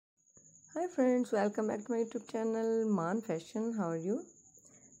Hi friends, welcome back to my YouTube channel Maan Fashion. How are you?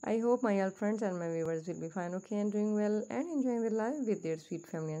 I hope my all friends and my viewers will be fine, okay, and doing well and enjoying their life with their sweet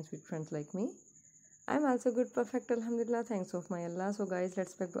family and sweet friends like me. I'm also good, perfect, alhamdulillah, thanks of my Allah. So guys,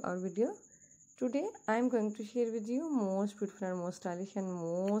 let's back to our video. Today I'm going to share with you most beautiful and most stylish and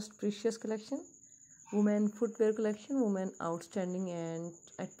most precious collection, women footwear collection, women outstanding and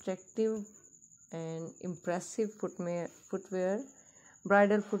attractive and impressive footwear,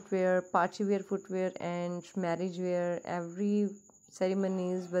 bridal footwear, party wear footwear, and marriage wear. Every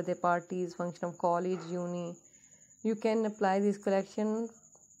ceremonies, birthday parties, function of college, uni, you can apply this collection,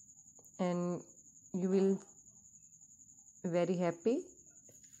 and you will very happy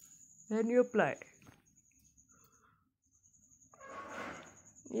when you apply.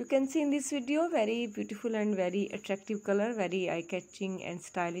 You can see in this video very beautiful and very attractive color, very eye-catching and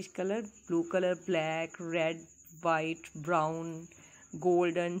stylish color, blue color, black, red, white, brown,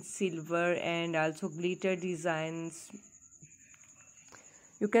 golden, silver, and also glitter designs.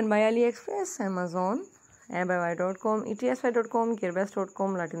 You can buy AliExpress, Amazon, ambuy.com, etsy.com,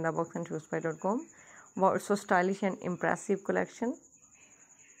 gearbest.com, latinthebox and chooseby.com. Wow, it's so stylish and impressive collection.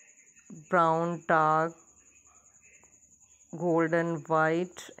 Brown, dark, golden,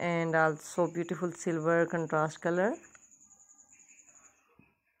 white, and also beautiful silver contrast color.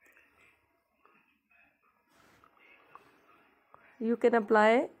 You can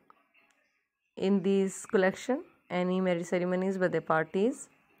apply in this collection any marriage ceremonies, birthday parties,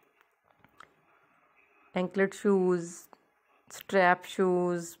 anklet shoes, strap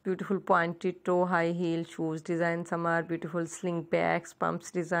shoes, beautiful pointed toe high heel shoes designs. Some are beautiful sling backs, pumps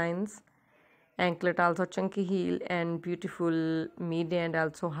designs, anklet also chunky heel and beautiful mid and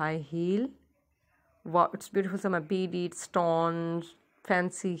also high heel. Wow, it's beautiful. Some are beaded, stones,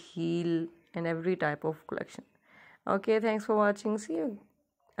 fancy heel, and every type of collection. Okay, thanks for watching. See you.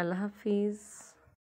 Allah Hafiz.